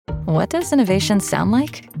What does innovation sound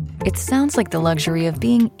like? It sounds like the luxury of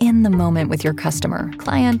being in the moment with your customer,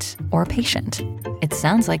 client, or patient. It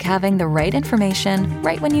sounds like having the right information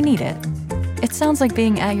right when you need it. It sounds like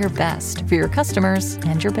being at your best for your customers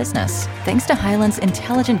and your business. Thanks to Hyland's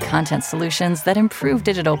intelligent content solutions that improve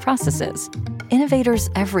digital processes, innovators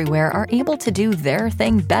everywhere are able to do their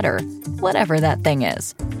thing better, whatever that thing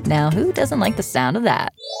is. Now, who doesn't like the sound of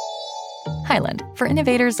that? Hyland, for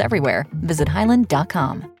innovators everywhere. Visit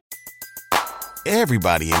hyland.com.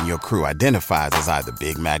 Everybody in your crew identifies as either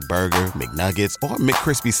Big Mac Burger, McNuggets, or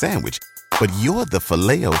McCrispy Sandwich. But you're the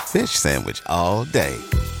Filet-O-Fish Sandwich all day.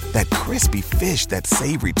 That crispy fish, that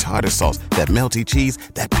savory tartar sauce, that melty cheese,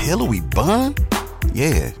 that pillowy bun.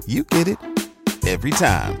 Yeah, you get it. Every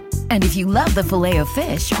time. And if you love the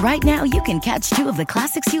Filet-O-Fish, right now you can catch two of the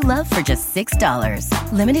classics you love for just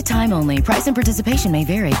 $6. Limited time only. Price and participation may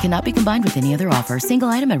vary. Cannot be combined with any other offer. Single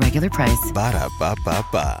item at regular price.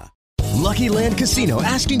 Ba-da-ba-ba-ba. Lucky Land Casino,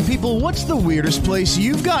 asking people, what's the weirdest place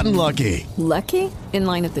you've gotten lucky? Lucky? In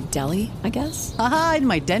line at the deli, I guess? Aha, in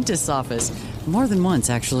my dentist's office. More than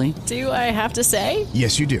once, actually. Do I have to say?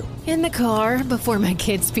 Yes, you do. In the car before my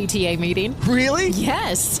kids' PTA meeting. Really?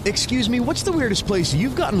 Yes. Excuse me, what's the weirdest place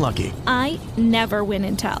you've gotten lucky? I never win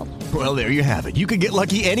and tell. Well, there you have it. You can get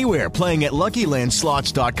lucky anywhere, playing at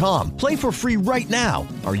LuckyLandSlots.com. Play for free right now.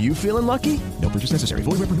 Are you feeling lucky? No purchase necessary.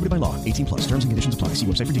 Void where prohibited by law. 18+. Terms and conditions apply. See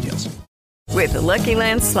website for details. With the Lucky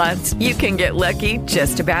Land Slots, you can get lucky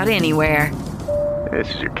just about anywhere.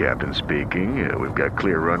 This is your captain speaking. We've got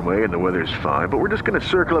clear runway and the weather's fine, but we're just going to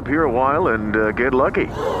circle up here a while and get lucky.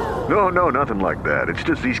 No, nothing like that. It's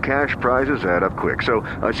just these cash prizes add up quick. So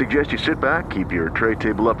I suggest you sit back, keep your tray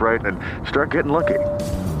table upright, and start getting lucky.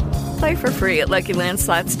 Play for free at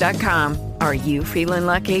LuckyLandSlots.com. Are you feeling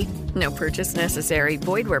lucky? No purchase necessary.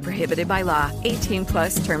 Void where prohibited by law.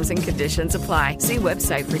 18+ terms and conditions apply. See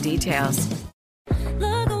website for details.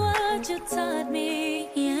 Look what you taught me.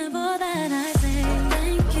 Yeah, for that I say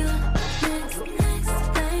thank you.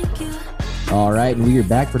 Thank you. All right, and we are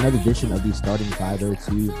back for another edition of the Starting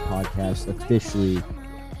 502 podcast, officially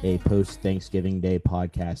a post-Thanksgiving Day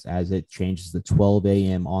podcast as it changes to 12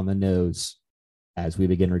 a.m. on the nose as we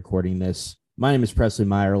begin recording this. My name is Presley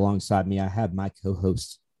Meyer. Alongside me, I have my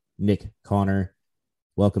co-host, Nick Connor.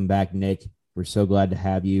 Welcome back, Nick. We're so glad to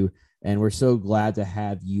have you, and we're so glad to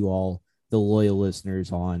have you all, the loyal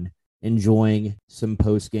listeners, on enjoying some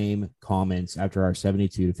post-game comments after our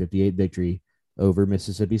 72-58 victory over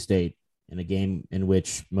Mississippi State in a game in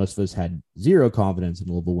which most of us had zero confidence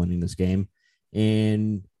in Louisville winning this game.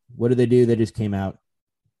 And what did they do? They just came out,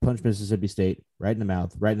 punched Mississippi State right in the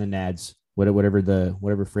mouth, right in the nads,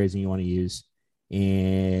 whatever phrasing you want to use,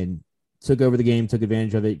 and took over the game, took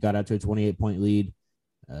advantage of it, got out to a 28-point lead,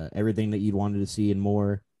 everything that you'd wanted to see and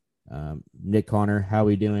more. Nick Connor, how are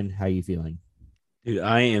we doing? How are you feeling? Dude,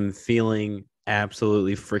 I am feeling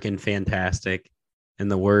absolutely freaking fantastic. In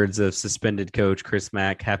the words of suspended coach Chris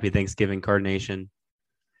Mack, happy Thanksgiving, Card Nation.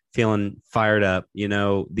 Feeling fired up. You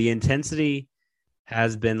know, the intensity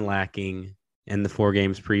has been lacking in the 4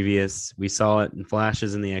 games previous. We saw it in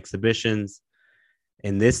flashes in the exhibitions.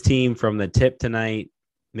 And this team from the tip tonight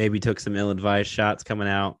maybe took some ill-advised shots coming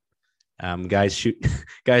out. Guys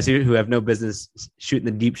who have no business shooting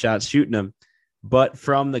the deep shots, shooting them. But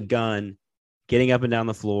from the gun, getting up and down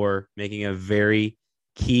the floor, making a very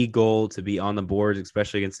key goal to be on the boards,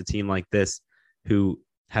 especially against a team like this who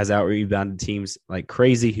has out-rebounded teams like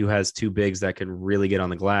crazy, who has 2 bigs that can really get on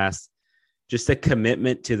the glass. Just a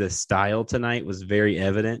commitment to the style tonight was very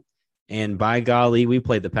evident. And by golly, we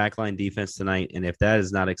played the pack line defense tonight. And if that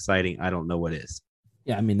is not exciting, I don't know what is.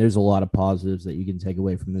 Yeah, I mean, there's a lot of positives that you can take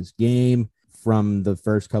away from this game. From the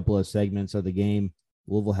first couple of segments of the game,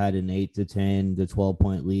 Louisville had an 8 to 10 to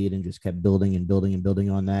 12-point lead and just kept building and building and building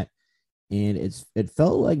on that. And it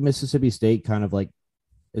felt like Mississippi State kind of like,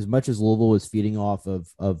 as much as Louisville was feeding off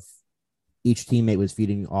of each teammate was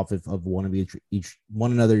feeding off of one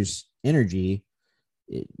another's energy,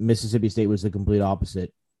 Mississippi State was the complete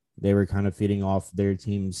opposite. They were kind of feeding off their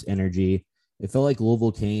team's energy. It felt like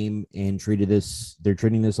Louisville came and treating this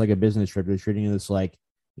like a business trip. They're treating this like,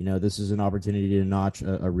 you know, this is an opportunity to notch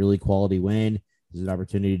a really quality win. This is an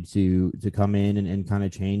opportunity to come in and kind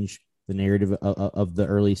of change the narrative of the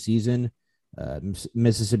early season.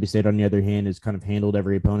 Mississippi State, on the other hand, has kind of handled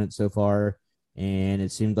every opponent so far, and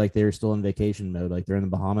it seemed like they were still in vacation mode, like they're in the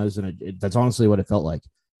Bahamas, and that's honestly what it felt like.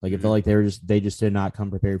 Like, it felt like they just did not come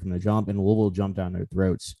prepared from the jump, and Louisville jumped down their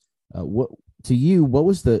throats. What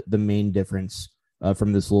was the main difference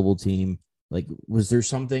from this Louisville team? Like, was there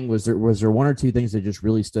 1 or 2 things that just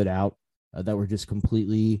really stood out that were just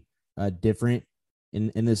completely different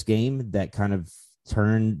in this game that kind of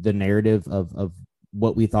turned the narrative of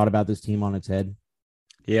what we thought about this team on its head?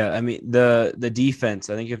 Yeah, I mean, the defense,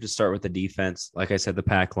 I think you have to start with the defense. Like I said, the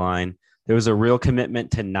pack line. There was a real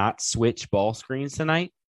commitment to not switch ball screens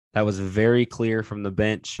tonight. That was very clear from the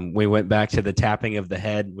bench. We went back to the tapping of the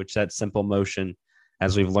head, which that simple motion,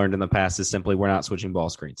 as we've learned in the past, is simply we're not switching ball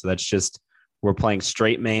screens. So that's just we're playing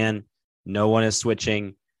straight man. No one is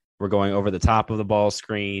switching. We're going over the top of the ball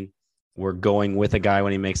screen. We're going with a guy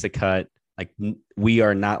when he makes a cut. Like, we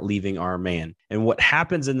are not leaving our man. And what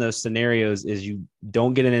happens in those scenarios is you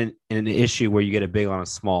don't get in an issue where you get a big on a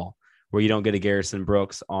small, where you don't get a Garrison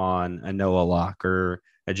Brooks on a Noah Locke or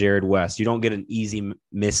a Jared West. You don't get an easy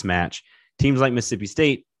mismatch. Teams like Mississippi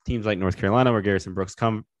State, teams like North Carolina, where Garrison Brooks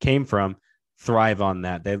came from, thrive on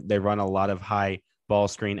that. They run a lot of high ball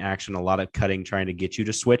screen action, a lot of cutting, trying to get you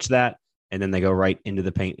to switch that, and then they go right into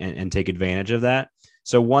the paint and take advantage of that.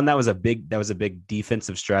 So one, that was a big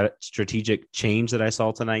defensive strategic change that I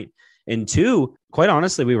saw tonight. And two, quite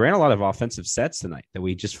honestly, we ran a lot of offensive sets tonight that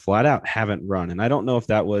we just flat out haven't run. And I don't know if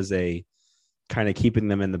that was a kind of keeping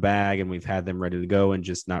them in the bag and we've had them ready to go and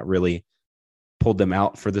just not really pulled them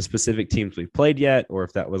out for the specific teams we've played yet, or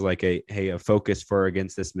if that was like a focus for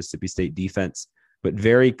against this Mississippi State defense. But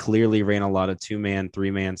very clearly ran a lot of 2-man,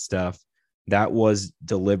 3-man stuff. That was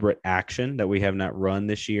deliberate action that we have not run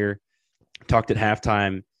this year. Talked at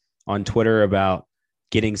halftime on Twitter about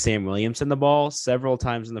getting Sam Williamson the ball several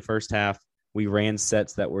times in the first half. We ran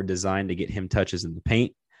sets that were designed to get him touches in the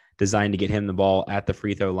paint, designed to get him the ball at the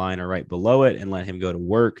free throw line or right below it and let him go to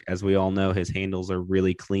work. As we all know, his handles are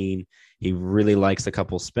really clean. He really likes a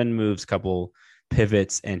couple spin moves, couple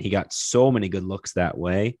pivots, and he got so many good looks that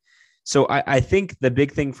way. So I think the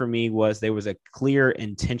big thing for me was there was a clear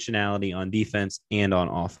intentionality on defense and on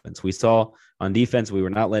offense. We saw on defense, we were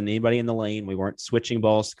not letting anybody in the lane. We weren't switching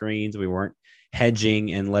ball screens. We weren't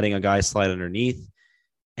hedging and letting a guy slide underneath.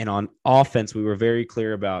 And on offense, we were very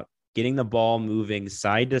clear about getting the ball moving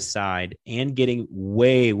side to side and getting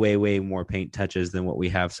way, way, way more paint touches than what we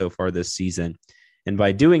have so far this season. And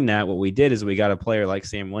by doing that, what we did is we got a player like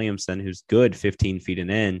Sam Williamson, who's good 15 feet and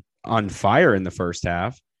in, on fire in the first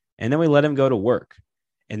half. And then we let him go to work.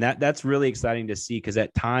 And that's really exciting to see, because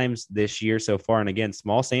at times this year so far, and again,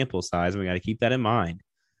 small sample size, we got to keep that in mind,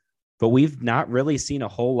 but we've not really seen a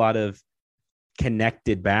whole lot of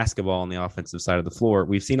connected basketball on the offensive side of the floor.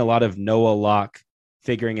 We've seen a lot of Noah Locke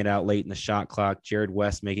figuring it out late in the shot clock, Jared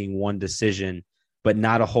West making one decision, but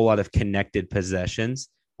not a whole lot of connected possessions.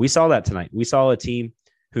 We saw that tonight. We saw a team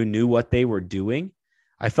who knew what they were doing.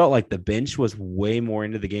 I felt like the bench was way more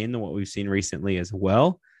into the game than what we've seen recently as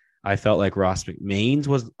well. I felt like Ross McMains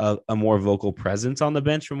was a more vocal presence on the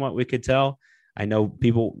bench from what we could tell. I know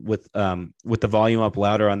people with the volume up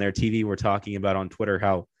louder on their TV were talking about on Twitter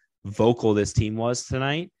how vocal this team was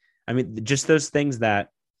tonight. I mean, just those things that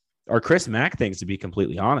are Chris Mack things, to be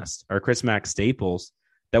completely honest, are Chris Mack staples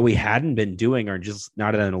that we hadn't been doing, or just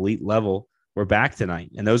not at an elite level. We're back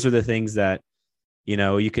tonight. And those are the things that, you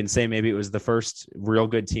know, you can say maybe it was the first real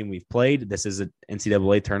good team we've played. This is an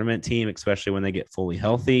NCAA tournament team, especially when they get fully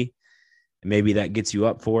healthy. And maybe that gets you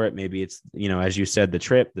up for it. Maybe it's, you know, as you said, the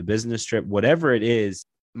trip, the business trip, whatever it is.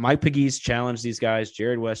 Mike Pegues challenged these guys.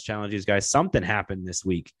 Jared West challenged these guys. Something happened this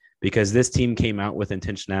week, because this team came out with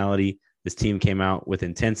intentionality. This team came out with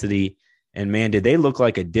intensity. And, man, did they look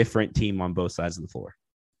like a different team on both sides of the floor.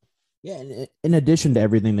 Yeah, and in addition to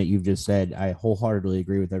everything that you've just said, I wholeheartedly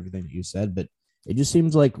agree with everything that you said, but it just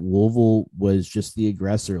seems like Louisville was just the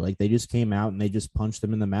aggressor. Like, they just came out and they just punched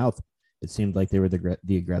them in the mouth. It seemed like they were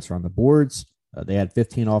the aggressor on the boards. They had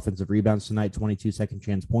 15 offensive rebounds tonight, 22 second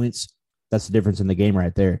chance points. That's the difference in the game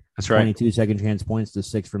right there. That's right. 22 second chance points to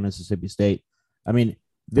 6 for Mississippi State. I mean,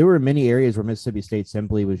 there were many areas where Mississippi State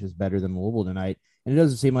simply was just better than Louisville tonight. And it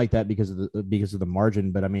doesn't seem like that because of the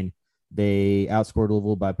margin, but I mean, they outscored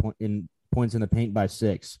Louisville by points in the paint by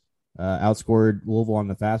 6. Outscored Louisville on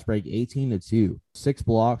the fast break 18-2. 6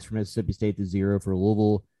 blocks for Mississippi State to 0 for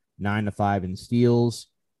Louisville. 9-5 in steals.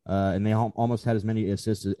 And they almost had as many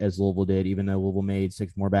assists as Louisville did, even though Louisville made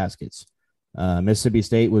 6 more baskets. Mississippi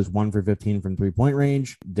State was 1 for 15 from 3-point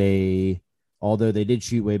range. Although they did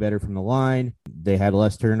shoot way better from the line, they had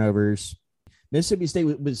less turnovers. Mississippi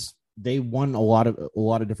State they won a lot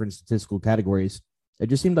of different statistical categories. It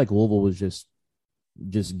just seemed like Louisville was just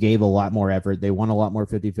gave a lot more effort. They won a lot more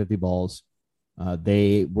 50-50 balls.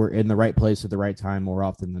 They were in the right place at the right time more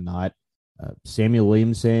often than not. Samuel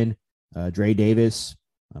Williamson, Dre Davis,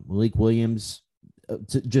 Malik Williams,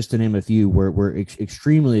 just to name a few, were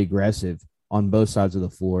extremely aggressive on both sides of the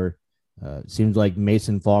floor. Seems like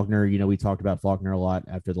Mason Faulkner, we talked about Faulkner a lot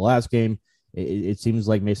after the last game. it seems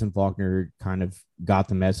like Mason Faulkner kind of got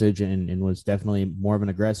the message and was definitely more of an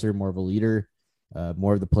aggressor, more of a leader,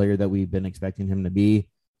 more of the player that we've been expecting him to be.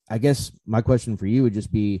 I guess my question for you would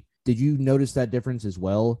just be, did you notice that difference as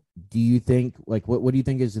well? Do you think, like, what do you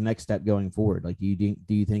think is the next step going forward? Like, do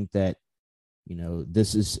you think that,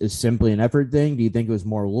 this is simply an effort thing? Do you think it was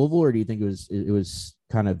more Louisville, or do you think it was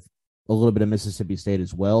kind of a little bit of Mississippi State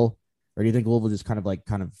as well? Or do you think Louisville just kind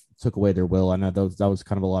of took away their will? I know that was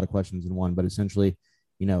kind of a lot of questions in one, but essentially,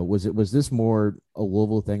 was this more a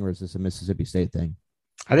Louisville thing, or is this a Mississippi State thing?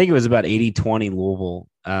 I think it was about 80-20 Louisville.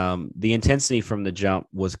 The intensity from the jump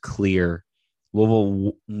was clear.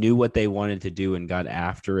 Louisville knew what they wanted to do and got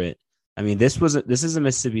after it. I mean, this is a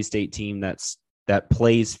Mississippi State team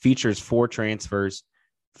that features 4 transfers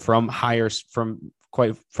from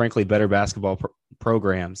quite frankly better basketball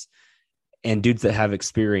programs and dudes that have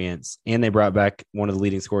experience, and they brought back one of the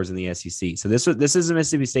leading scorers in the SEC. So this is a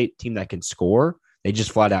Mississippi State team that can score. They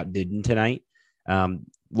just flat out didn't tonight.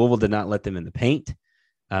 Louisville did not let them in the paint.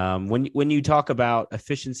 When you talk about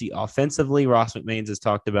efficiency offensively, Ross McMahons has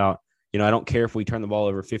talked about, I don't care if we turn the ball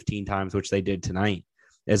over 15 times, which they did tonight,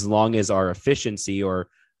 as long as our efficiency or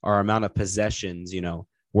our amount of possessions,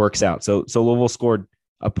 works out. So Louisville scored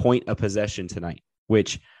a point a possession tonight,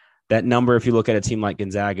 which that number, if you look at a team like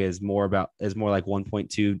Gonzaga, is more like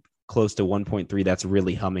 1.2, close to 1.3. That's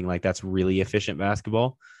really humming. Like, that's really efficient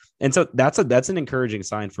basketball. And so that's an encouraging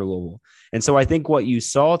sign for Louisville. And so I think what you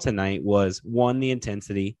saw tonight was, one, the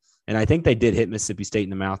intensity. And I think they did hit Mississippi State in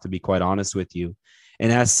the mouth, to be quite honest with you.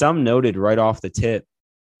 And as some noted right off the tip,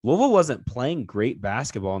 Louisville wasn't playing great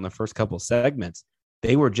basketball in the first couple segments.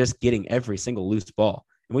 They were just getting every single loose ball.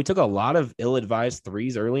 And we took a lot of ill-advised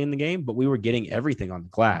threes early in the game, but we were getting everything on the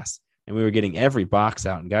glass. And we were getting every box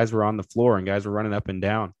out. And guys were on the floor, and guys were running up and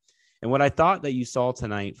down. And what I thought that you saw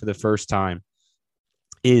tonight for the first time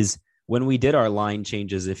is when we did our line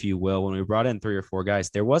changes, if you will, when we brought in 3 or 4 guys,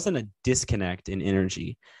 there wasn't a disconnect in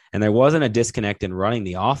energy, and there wasn't a disconnect in running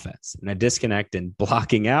the offense, and a disconnect in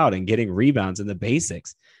blocking out and getting rebounds and the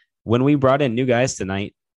basics. When we brought in new guys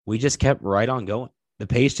tonight, we just kept right on going. The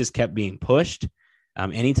pace just kept being pushed.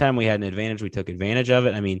 Anytime we had an advantage, we took advantage of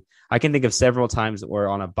it. I mean, I can think of several times where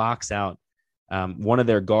on a box out, one of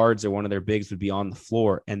their guards or one of their bigs would be on the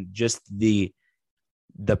floor, and just the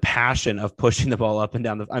passion of pushing the ball up and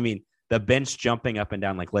down the bench jumping up and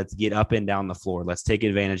down, like, let's get up and down the floor. Let's take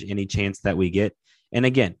advantage any chance that we get. And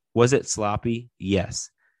again, was it sloppy? Yes.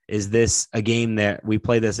 Is this a game that we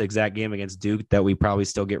play this exact game against Duke that we probably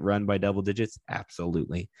still get run by double digits?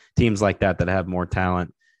 Absolutely. Teams like that have more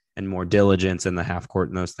talent and more diligence in the half court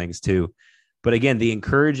and those things too. But again, the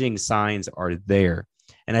encouraging signs are there.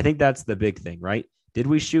 And I think that's the big thing, right? Did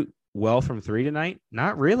we shoot well from 3 tonight?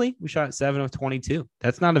 Not really. We shot 7 of 22.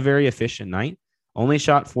 That's not a very efficient night. Only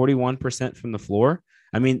shot 41% from the floor.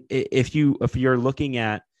 I mean, if you're looking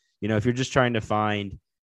at, if you're just trying to find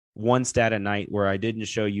one stat a night where I didn't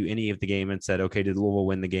show you any of the game and said, okay, did Louisville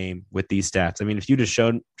win the game with these stats? I mean, if you just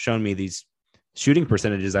shown me these shooting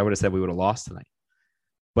percentages, I would have said we would have lost tonight.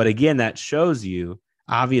 But again, that shows you,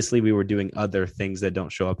 obviously, we were doing other things that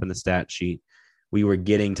don't show up in the stat sheet. We were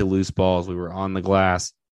getting to loose balls. We were on the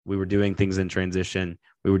glass. We were doing things in transition.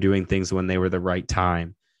 We were doing things when they were the right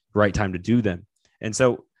time to do them. And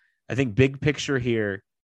so I think big picture here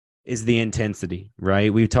is the intensity,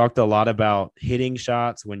 right? We've talked a lot about hitting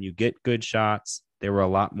shots. When you get good shots, there were a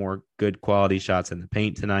lot more good quality shots in the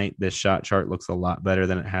paint tonight. This shot chart looks a lot better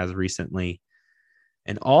than it has recently.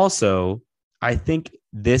 And also, I think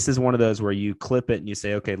this is one of those where you clip it and you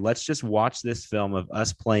say, okay, let's just watch this film of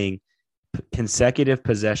us playing consecutive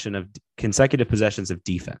possessions of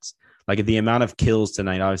defense. Like the amount of kills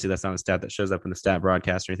tonight, obviously that's not a stat that shows up in the stat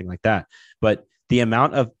broadcast or anything like that, but the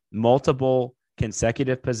amount of multiple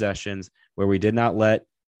consecutive possessions where we did not let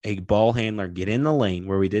a ball handler get in the lane,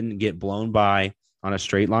 where we didn't get blown by on a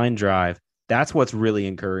straight line drive, that's what's really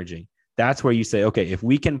encouraging. That's where you say, okay, if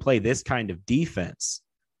we can play this kind of defense,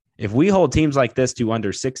 if we hold teams like this to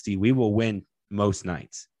under 60, we will win most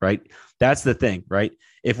nights, right? That's the thing, right?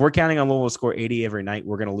 If we're counting on Louisville to score 80 every night,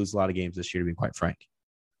 we're going to lose a lot of games this year, to be quite frank.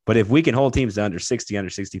 But if we can hold teams to under 60, under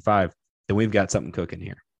 65, then we've got something cooking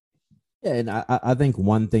here. Yeah, and I think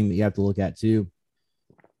one thing that you have to look at too,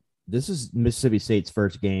 this is Mississippi State's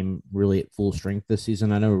first game really at full strength this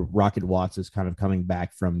season. I know Rocket Watts is kind of coming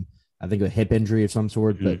back from, I think, a hip injury of some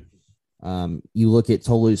sort, but you look at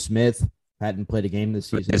Tolu Smith, hadn't played a game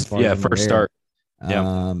this season. First start.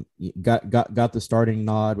 Got the starting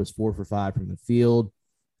nod, was 4 for 5 from the field,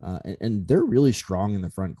 and they're really strong in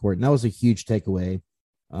the front court. And that was a huge takeaway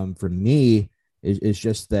for me. Is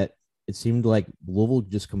just that it seemed like Louisville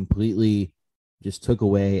just completely just took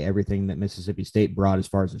away everything that Mississippi State brought as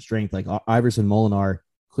far as the strength. Like Iverson Molinar,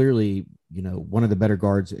 clearly, one of the better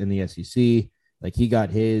guards in the SEC. Like he got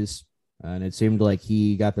his, and it seemed like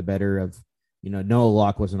he got the better of, Noah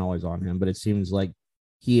Locke wasn't always on him, but it seems like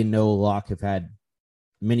he and Noah Locke have had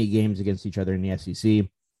many games against each other in the SEC,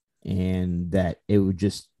 and that it would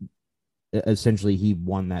just essentially he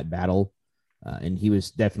won that battle. And he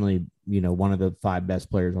was definitely, one of the 5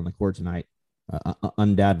 best players on the court tonight,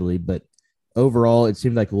 undoubtedly. But overall, it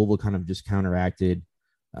seemed like Louisville kind of just counteracted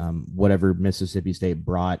whatever Mississippi State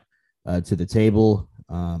brought to the table.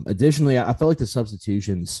 Additionally, I felt like the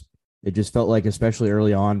substitutions, it just felt like, especially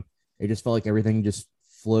early on, it just felt like everything just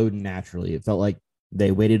flowed naturally. It felt like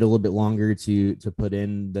they waited a little bit longer to put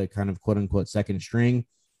in the kind of quote unquote second string.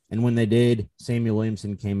 And when they did, Samuel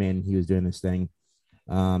Williamson came in, he was doing this thing.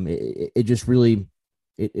 It just really,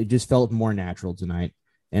 it just felt more natural tonight.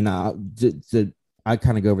 And I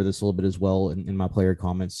kind of go over this a little bit as well in my player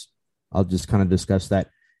comments. I'll just kind of discuss that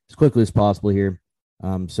as quickly as possible here.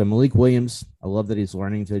 So Malik Williams, I love that he's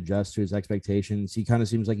learning to adjust to his expectations. He kind of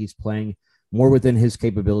seems like he's playing more within his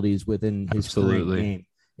capabilities within his current game.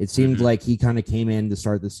 It seemed like he kind of came in to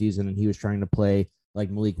start the season and he was trying to play like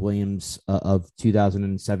Malik Williams of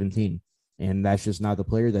 2017. And that's just not the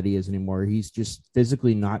player that he is anymore. He's just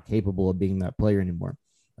physically not capable of being that player anymore.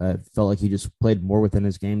 Felt like he just played more within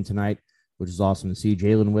his game tonight, which is awesome to see.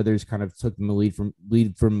 Jalen Withers kind of took the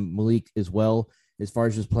lead from Malik as well, as far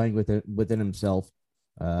as just playing within himself.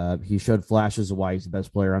 He showed flashes of why he's the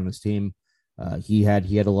best player on this team. He had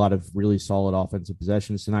a lot of really solid offensive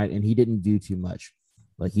possessions tonight, and he didn't do too much.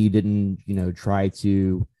 Like he didn't, try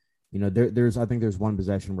to, I think there's one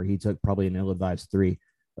possession where he took probably an ill-advised 3.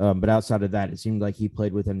 But outside of that, it seemed like he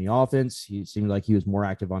played within the offense. He seemed like he was more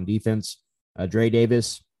active on defense. Dre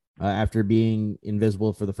Davis, after being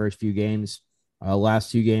invisible for the first few games,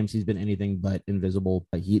 last 2 games, he's been anything but invisible.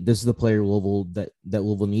 This is the player Louisville that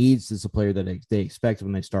Louisville needs. This is a player that they expect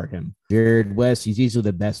when they start him. Jared West, he's easily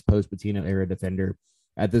the best post-Patino era defender.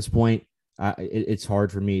 At this point, it's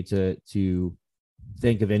hard for me to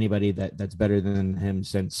think of anybody that's better than him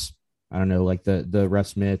since, I don't know, like the Russ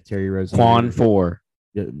Smith, Terry Rozier. Quan 4.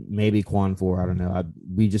 Maybe Quan 4. I don't know.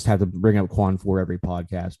 We just have to bring up Quan 4 every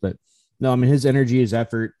podcast. But no, I mean, his energy, his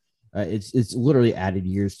effort, it's literally added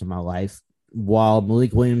years to my life. While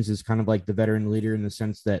Malik Williams is kind of like the veteran leader in the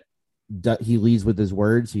sense that he leads with his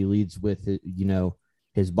words. He leads with,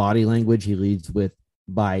 his body language. He leads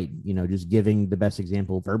by just giving the best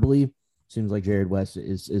example verbally. Seems like Jared West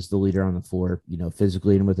is the leader on the floor,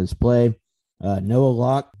 physically and with his play. Noah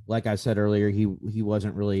Locke, like I said earlier, he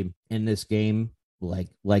wasn't really in this game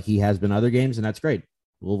like he has been other games, and that's great.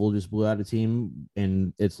 Louisville just blew out a team,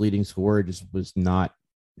 and its leading scorer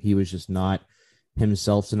he was just not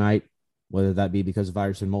himself tonight, whether that be because of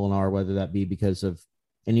Iverson Molinar, whether that be because of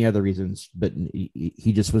any other reasons, but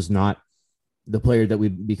he just was not the player that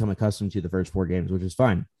we've become accustomed to the first 4 games, which is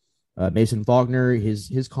fine. Mason Faulkner,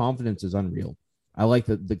 his confidence is unreal. I like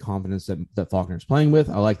the confidence that Faulkner's playing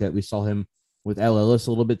with. I like that we saw him with L. Ellis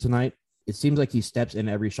a little bit tonight. It seems like he steps in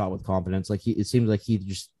every shot with confidence. It seems like he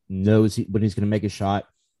just knows when he's going to make a shot.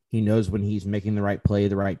 He knows when he's making the right play,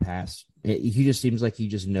 the right pass. He just seems like he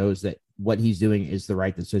just knows that what he's doing is the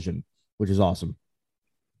right decision, which is awesome.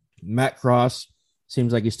 Matt Cross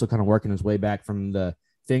seems like he's still kind of working his way back from the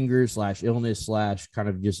fingers / illness / kind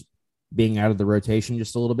of just being out of the rotation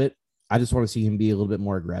just a little bit. I just want to see him be a little bit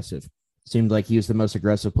more aggressive. Seemed like he was the most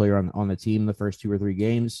aggressive player on the team the first 2 or 3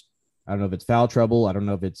 games. I don't know if it's foul trouble. I don't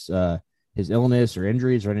know if it's his illness or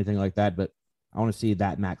injuries or anything like that, but I want to see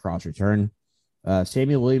that Matt Cross return.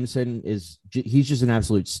 Samuel Williamson he's just an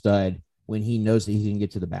absolute stud when he knows that he can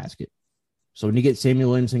get to the basket. So when you get Samuel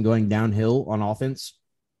Williamson going downhill on offense,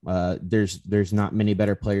 there's not many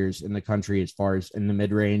better players in the country as far as in the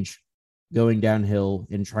mid-range going downhill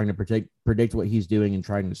and trying to predict what he's doing and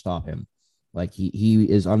trying to stop him. Like he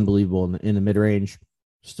is unbelievable in the mid-range.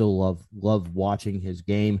 Still love watching his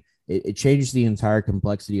game. It changes the entire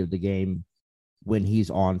complexity of the game when he's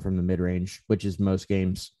on from the mid-range, which is most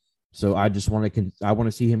games. So I just want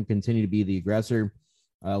to see him continue to be the aggressor.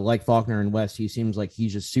 Like Faulkner and West, he seems like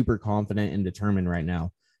he's just super confident and determined right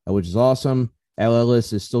now, which is awesome. L.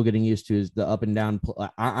 Ellis is still getting used to the up and down.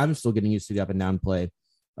 I'm still getting used to the up and down play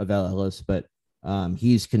of L. Ellis, but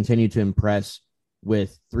he's continued to impress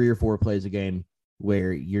with 3 or 4 plays a game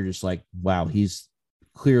where you're just like, wow, he's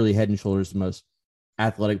clearly head and shoulders the most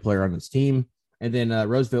athletic player on this team. And then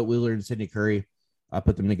Roosevelt Wheeler and Sidney Curry, I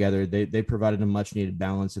put them together. They provided a much needed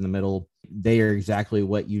balance in the middle. They are exactly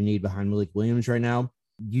what you need behind Malik Williams right now.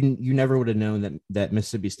 You never would have known that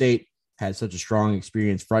Mississippi State had such a strong,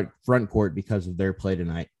 experienced front court because of their play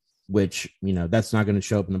tonight. which, that's not going to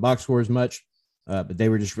show up in the box score as much, but they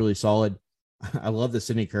were just really solid. I love that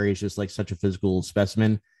Sidney Curry is just like such a physical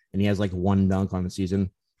specimen, and he has like one dunk on the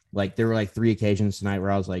season. Like there were like 3 occasions tonight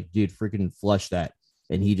where I was like, dude, freaking flush that.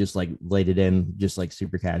 And he just like laid it in just like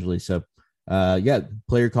super casually. So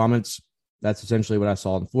player comments. That's essentially what I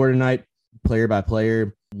saw in Florida tonight. Player by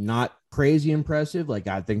player, not crazy impressive. Like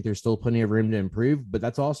I think there's still plenty of room to improve, but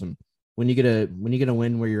that's awesome. When you get a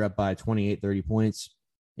win where you're up by 28, 30 points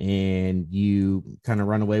and you kind of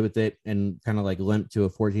run away with it and kind of like limp to a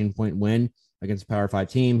 14-point win against a Power 5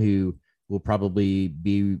 team who will probably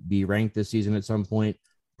be ranked this season at some point,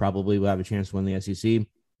 probably will have a chance to win the SEC.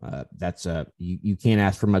 That's you can't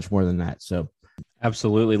ask for much more than that. So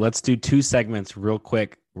absolutely. Let's do 2 segments real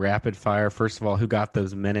quick. Rapid fire. First of all, who got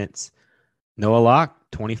those minutes? Noah Locke,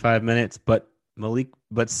 25 minutes, but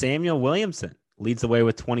Samuel Williamson leads the way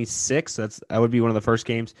with 26. That would be one of the first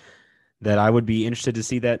games that I would be interested to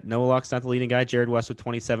see that Noah Locke's not the leading guy. Jared West with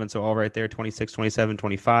 27. So all right there, 26, 27,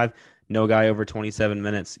 25. No guy over 27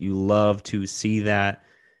 minutes. You love to see that.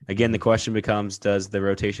 Again, the question becomes, does the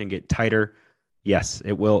rotation get tighter? Yes,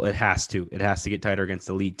 it will. It has to. It has to get tighter against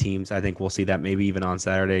elite teams. I think we'll see that maybe even on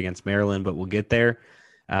Saturday against Maryland, but we'll get there.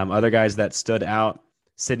 Other guys that stood out,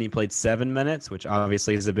 Sydney played 7 minutes, which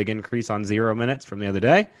obviously is a big increase on 0 minutes from the other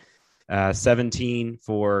day. 17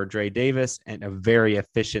 for Dre Davis, and a very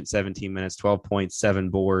efficient 17 minutes, 12 points, 7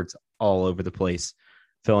 boards all over the place,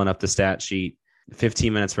 filling up the stat sheet.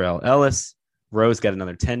 15 minutes for L. Ellis. Rose got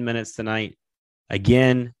another 10 minutes tonight.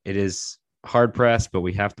 Again, it is hard pressed, but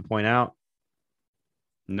we have to point out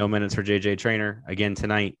no minutes for JJ Traynor again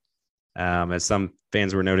tonight. As some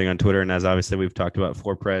fans were noting on Twitter, and as obviously we've talked about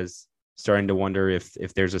for Prez, starting to wonder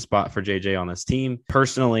if there's a spot for JJ on this team.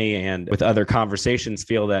 Personally, and with other conversations,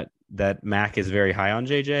 feel that Mac is very high on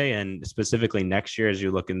JJ, and specifically next year, as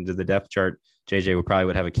you look into the depth chart, JJ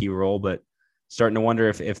would have a key role, but starting to wonder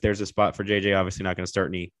if there's a spot for JJ. Obviously not going to start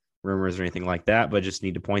any rumors or anything like that, but just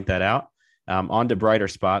need to point that out. On to brighter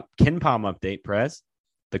spot. KenPom update, Prez.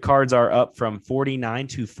 The Cards are up from 49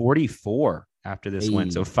 to 44 after this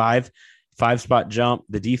win. So five spot jump.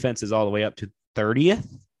 The defense is all the way up to 30th.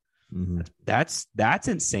 Mm-hmm. That's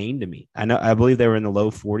insane to me. I believe they were in the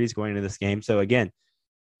low 40s going into this game. So again,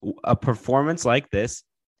 a performance like this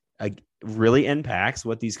really impacts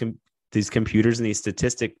what these computers and these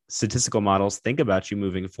statistical models think about you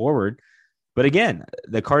moving forward. But again,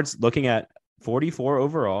 the Cards looking at 44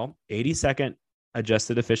 overall, 82nd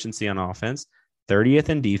adjusted efficiency on offense, 30th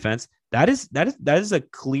in defense. That is a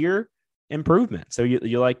clear improvement. So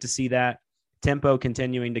you like to see that tempo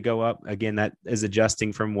continuing to go up. Again, that is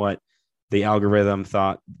adjusting from what the algorithm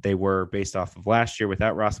thought they were based off of last year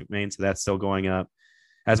without Ross McMahon. So that's still going up.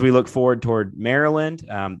 As we look forward toward Maryland,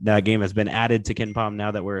 that game has been added to KenPom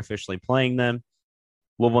now that we're officially playing them.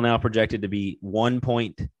 Louisville now projected to be 1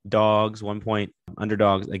 point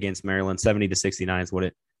underdogs against Maryland. 70-69 is what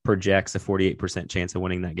it projects, a 48% chance of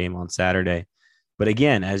winning that game on Saturday. But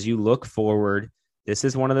again, as you look forward, this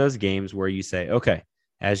is one of those games where you say, okay,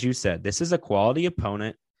 as you said, this is a quality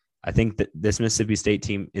opponent. I think that this Mississippi State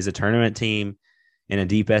team is a tournament team in a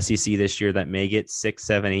deep SEC this year that may get 6,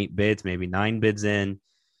 7, 8 bids, maybe 9 bids in,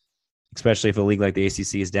 especially if a league like the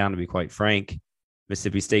ACC is down, to be quite frank.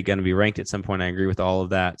 Mississippi State going to be ranked at some point. I agree with all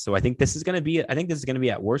of that. So I think this is going to be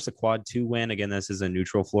at worst a quad 2 win. Again, this is a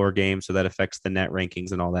neutral floor game, so that affects the net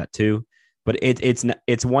rankings and all that too. But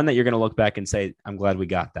it's one that you're going to look back and say, I'm glad we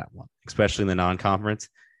got that one, especially in the non-conference.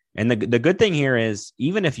 And the good thing here is,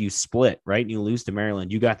 even if you split, right, and you lose to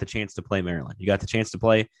Maryland, you got the chance to play Maryland. You got the chance to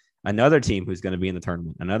play another team who's going to be in the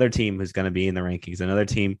tournament, another team who's going to be in the rankings, another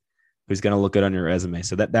team who's going to look good on your resume.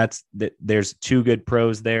 So there's 2 good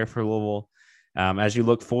pros there for Louisville. As you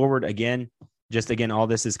look forward, all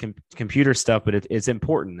this is computer stuff, but it's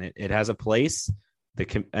important. It has a place.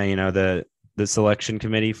 The selection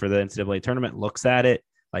committee for the NCAA tournament looks at it.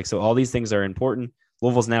 So all these things are important.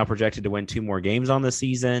 Louisville's now projected to win 2 more games on the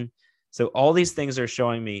season. So all these things are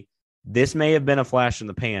showing me this may have been a flash in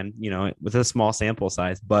the pan, with a small sample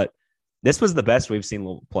size, but this was the best we've seen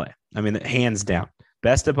Louisville play. I mean, hands down.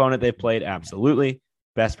 Best opponent they've played, absolutely.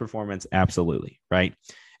 Best performance, absolutely, right?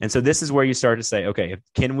 And so this is where you start to say, okay,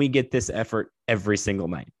 can we get this effort every single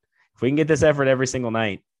night? If we can get this effort every single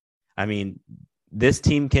night, I mean, this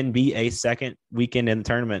team can be a second weekend in the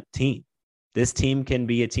tournament team. This team can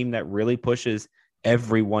be a team that really pushes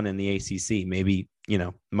everyone in the ACC, maybe,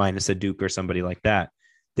 minus a Duke or somebody like that.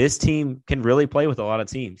 This team can really play with a lot of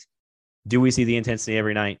teams. Do we see the intensity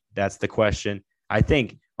every night? That's the question. I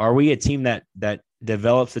think, are we a team that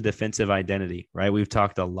develops a defensive identity, right? We've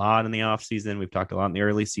talked a lot in the offseason. We've talked a lot in the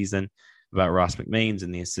early season about Ross McMains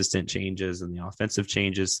and the assistant changes and the offensive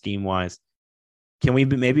changes scheme wise. Can we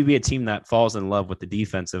maybe be a team that falls in love with the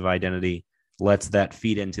defensive identity, lets that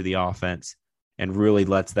feed into the offense, and really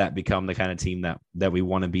lets that become the kind of team that we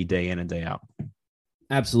want to be day in and day out?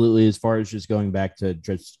 Absolutely. As far as just going back to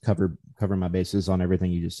just cover my bases on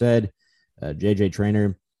everything you just said, JJ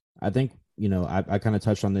Traynor, I think, I kind of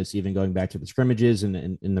touched on this even going back to the scrimmages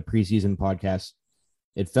and in the preseason podcast.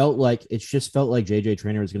 It just felt like JJ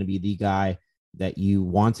Traynor is going to be the guy that you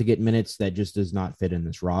want to get minutes that just does not fit in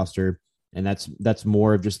this roster. And that's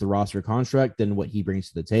more of just the roster construct than what he brings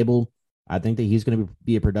to the table. I think that he's going to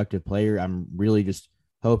be a productive player. I'm really just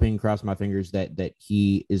hoping, cross my fingers, that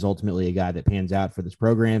he is ultimately a guy that pans out for this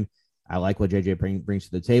program. I like what JJ brings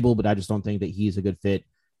to the table, but I just don't think that he's a good fit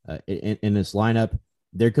in this lineup.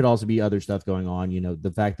 There could also be other stuff going on.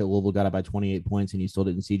 The fact that Louisville got up by 28 points and you still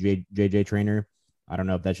didn't see JJ Traynor. I don't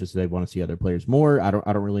know if that's just they want to see other players more. I don't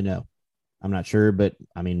really know. I'm not sure, but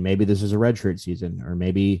I mean, maybe this is a redshirt season, or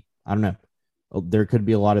maybe, I don't know. There could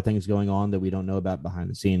be a lot of things going on that we don't know about behind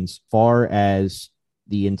the scenes. Far as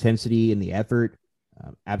the intensity and the effort,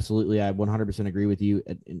 absolutely, I 100% agree with you.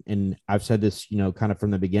 And I've said this, kind of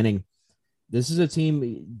from the beginning. This is a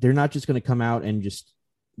team, they're not just going to come out and just,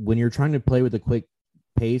 when you're trying to play with a quick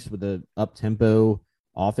pace, with a up-tempo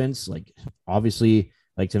offense, like obviously,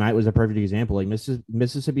 like tonight was a perfect example. Like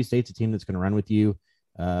Mississippi State's a team that's going to run with you.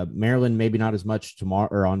 Maryland, maybe not as much tomorrow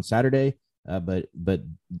or on Saturday, but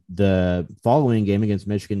the following game against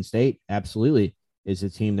Michigan State absolutely is a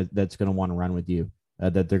team that's going to want to run with you,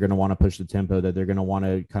 that they're going to want to push the tempo, that they're going to want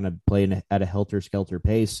to kind of play at a helter-skelter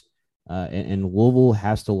pace. And Louisville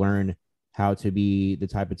has to learn how to be the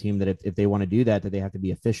type of team that if they want to do that they have to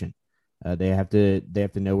be efficient. They have to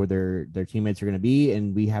know where their teammates are going to be,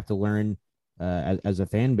 and we have to learn as a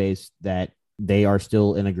fan base that they are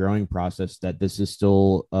still in a growing process, that this is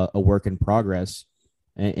still a work in progress.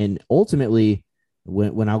 And ultimately,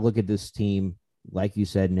 when I look at this team, like you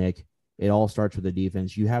said, Nick, it all starts with the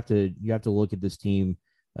defense. You have to look at this team,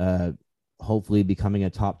 hopefully becoming a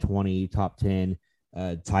top 20, top 10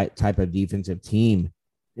 type of defensive team.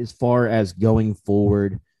 As far as going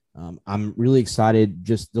forward, I'm really excited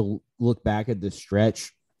just to look back at this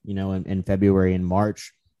stretch, in February and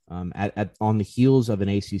March. On the heels of an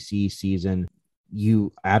ACC season,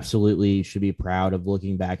 you absolutely should be proud of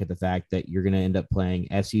looking back at the fact that you're going to end up playing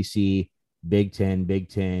SEC, Big Ten, Big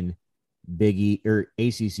E, or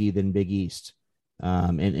ACC, then Big East.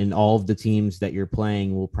 And all of the teams that you're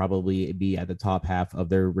playing will probably be at the top half of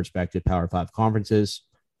their respective Power 5 conferences,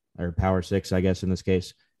 or Power 6, I guess, in this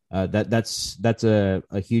case. That's a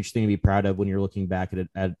huge thing to be proud of when you're looking back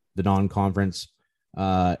at the non-conference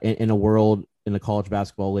in a world, in the college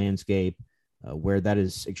basketball landscape where that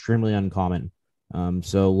is extremely uncommon.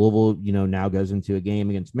 So Louisville, now goes into a game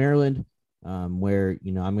against Maryland where,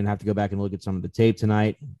 I'm going to have to go back and look at some of the tape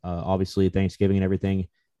tonight. Obviously, Thanksgiving and everything,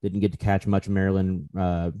 didn't get to catch much of Maryland.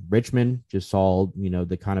 Richmond, just saw,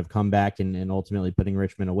 the kind of comeback and ultimately putting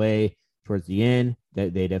Richmond away towards the end. They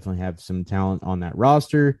definitely have some talent on that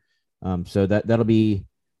roster. So that'll be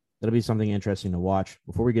something interesting to watch.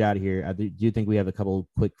 Before we get out of here, I do think we have a couple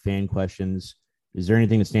quick fan questions. Is there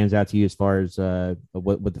anything that stands out to you as far as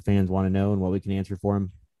what the fans want to know and what we can answer for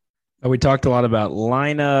them? We talked a lot about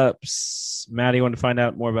lineups. Maddie wanted to find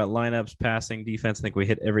out more about lineups, passing, defense. I think we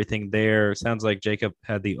hit everything there. Sounds like Jacob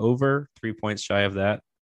had the over, 3 points shy of that.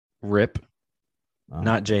 Rip.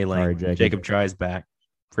 Not Jay Lane. Sorry, Jacob tries back.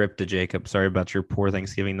 Rip to Jacob. Sorry about your poor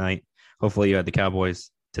Thanksgiving night. Hopefully you had the Cowboys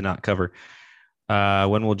to not cover.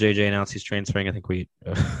 When will JJ announce he's transferring? I think we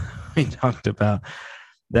talked about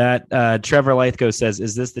that. Trevor Lythgo says,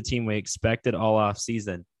 is this the team we expected all off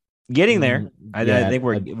season? Getting there. I think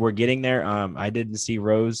we're getting there. I didn't see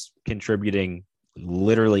Rose contributing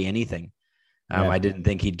literally anything. I didn't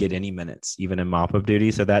think he'd get any minutes, even in mop-up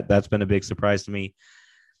duty. So that's been a big surprise to me.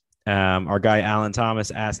 Our guy Alan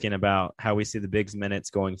Thomas asking about how we see the Bigs minutes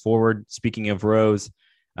going forward. Speaking of Rose,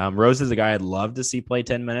 Rose is a guy I'd love to see play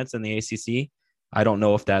 10 minutes in the ACC. I don't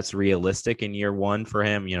know if that's realistic in year one for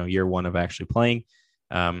him, year one of actually playing,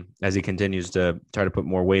 as he continues to try to put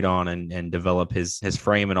more weight on and develop his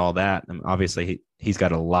frame and all that. And obviously he's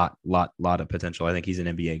got a lot of potential. I think he's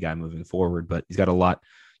an NBA guy moving forward, but he's got a lot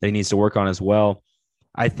that he needs to work on as well.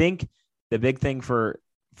 I think the big thing for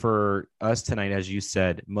us tonight, as you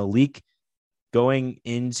said, Malik going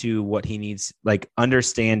into what he needs, like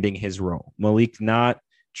understanding his role. Malik not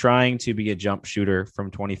trying to be a jump shooter from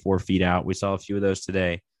 24 feet out. We saw a few of those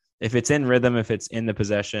today. If it's in rhythm, if it's in the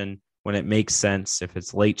possession, when it makes sense, if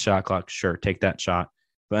it's late shot clock, sure, take that shot.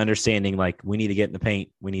 But understanding, like, we need to get in the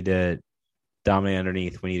paint. We need to dominate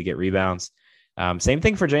underneath. We need to get rebounds. Same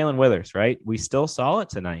thing for Jalen Withers, right? We still saw it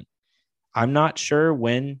tonight. I'm not sure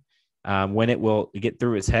when it will get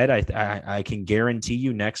through his head. I can guarantee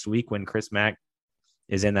you next week when Chris Mack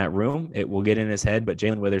is in that room, it will get in his head, but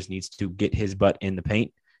Jalen Withers needs to get his butt in the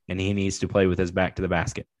paint, and he needs to play with his back to the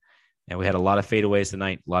basket. And we had a lot of fadeaways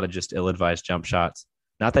tonight, a lot of just ill-advised jump shots.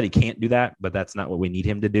 Not that he can't do that, but that's not what we need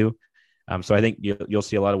him to do. So I think you'll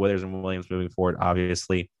see a lot of Withers and Williams moving forward.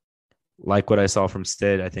 Obviously, like what I saw from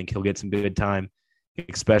Sid, I think he'll get some good time,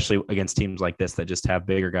 especially against teams like this that just have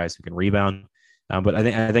bigger guys who can rebound. But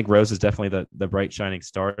I think Rose is definitely the bright shining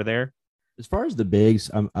star there. As far as the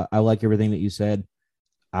bigs, I like everything that you said.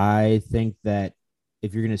 I think that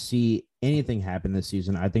if you're going to see anything happen this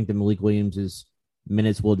season, I think that Malik Williams'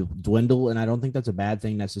 minutes will dwindle, and I don't think that's a bad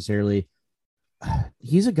thing necessarily.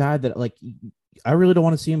 He's a guy that, like, I really don't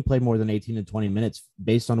want to see him play more than 18 to 20 minutes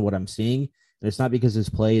based on what I'm seeing. And it's not because his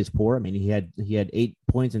play is poor. I mean, he had 8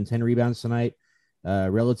 points and 10 rebounds tonight,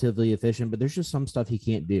 relatively efficient, but there's just some stuff he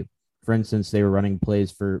can't do. For instance, they were running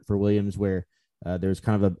plays for Williams where there's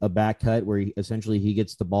kind of a back cut where he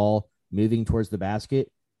gets the ball moving towards the basket,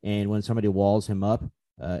 and when somebody walls him up,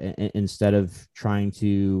 instead of trying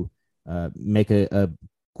to make a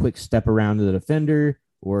quick step around to the defender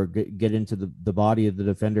or get into the body of the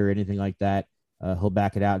defender or anything like that, he'll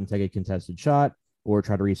back it out and take a contested shot or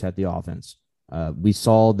try to reset the offense. We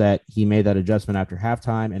saw that he made that adjustment after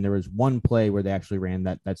halftime, and there was one play where they actually ran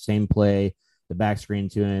that same play, the back screen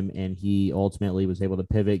to him, and he ultimately was able to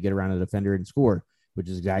pivot, get around the defender, and score, which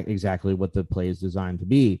is exactly what the play is designed to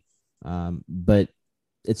be. But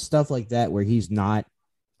it's stuff like that where he's not,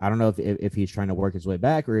 I don't know if he's trying to work his way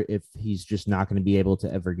back or if he's just not going to be able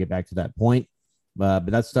to ever get back to that point. But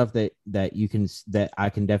that's stuff that I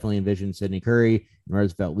can definitely envision Sidney Curry and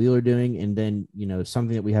Roosevelt Wheeler doing. And then,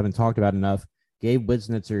 something that we haven't talked about enough, Gabe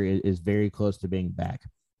Wisnitzer is very close to being back,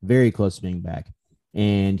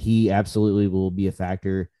 and he absolutely will be a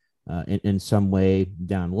factor in some way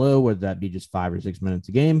down low, whether that be just 5 or 6 minutes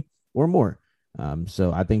a game or more.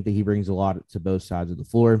 So I think that he brings a lot to both sides of the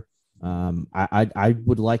floor. I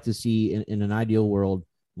would like to see in an ideal world,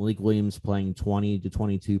 Malik Williams playing 20 to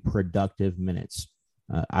 22 productive minutes.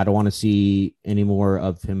 I don't want to see any more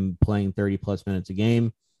of him playing 30 plus minutes a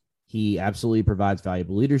game. He absolutely provides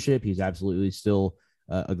valuable leadership. He's absolutely still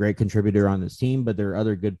a great contributor on this team, but there are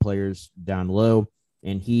other good players down low,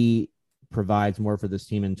 and he provides more for this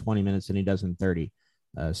team in 20 minutes than he does in 30.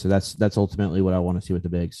 So that's ultimately what I want to see with the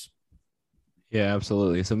bigs. Yeah,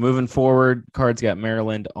 absolutely. So moving forward, Cards got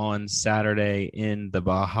Maryland on Saturday in the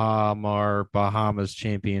Bahamas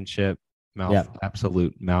Championship.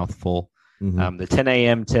 Absolute mouthful. Mm-hmm. The 10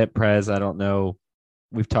 a.m. tip, Prez, I don't know.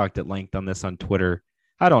 We've talked at length on this on Twitter.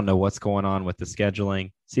 I don't know what's going on with the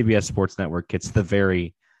scheduling. CBS Sports Network gets the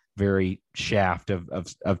very, very shaft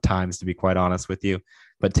of times, to be quite honest with you.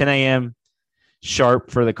 But 10 a.m.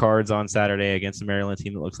 sharp for the Cards on Saturday against a Maryland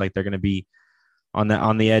team that looks like they're going to be on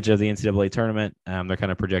the edge of the NCAA tournament. They're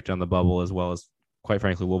kind of projected on the bubble, as well as, quite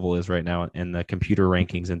frankly, Louisville is right now in the computer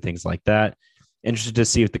rankings and things like that. Interested to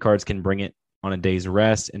see if the Cards can bring it on a day's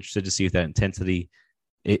rest. Interested to see if that intensity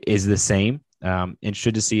is the same.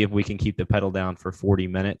 Interested to see if we can keep the pedal down for 40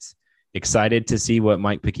 minutes. Excited to see what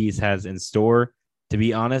Mike Pegues has in store. To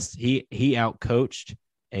be honest, he outcoached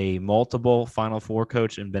a multiple Final Four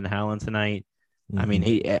coach in Ben Hallen tonight. Mm-hmm. I mean,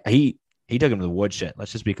 he took him to the woodshed.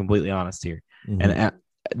 Let's just be completely honest here. Mm-hmm.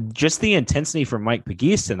 And just the intensity from Mike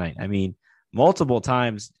Pegues tonight. I mean, multiple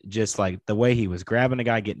times, just like the way he was grabbing a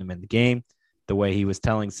guy, getting him in the game, the way he was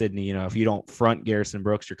telling Sydney, if you don't front Garrison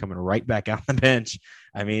Brooks, you're coming right back out the bench.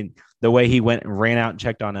 I mean, the way he went and ran out and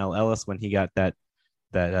checked on L. Ellis when he got that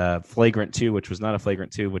flagrant 2, which was not a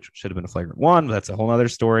flagrant 2, which should have been a flagrant 1. But that's a whole other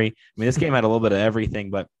story. I mean, this game had a little bit of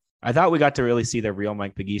everything, but I thought we got to really see the real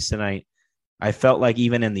Mike Pegues tonight. I felt like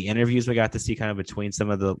even in the interviews we got to see kind of between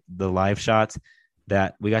some of the live shots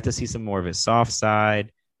that we got to see some more of his soft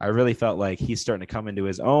side. I really felt like he's starting to come into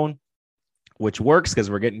his own, which works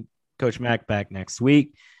because we're getting Coach Mack back next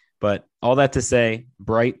week. But all that to say,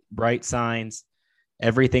 bright signs.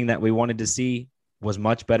 Everything that we wanted to see was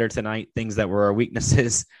much better tonight. Things that were our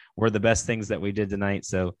weaknesses were the best things that we did tonight.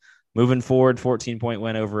 So moving forward, 14-point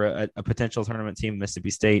win over a potential tournament team,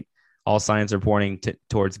 Mississippi State. All signs are pointing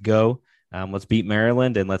towards go. Let's beat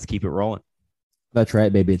Maryland and let's keep it rolling. That's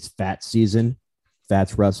right, baby. It's Fats season.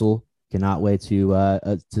 Fats Russell. Cannot wait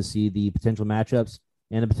to see the potential matchups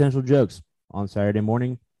and the potential jokes on Saturday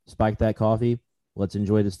morning. Spike that coffee. Let's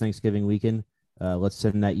enjoy this Thanksgiving weekend. Let's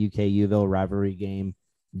send that UK-Louisville rivalry game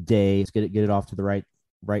day. Let's get it off to the right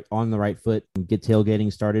on the right foot and get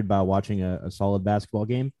tailgating started by watching a solid basketball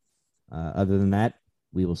game. Other than that,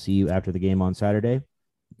 we will see you after the game on Saturday.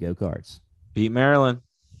 Go Cards. Beat Maryland.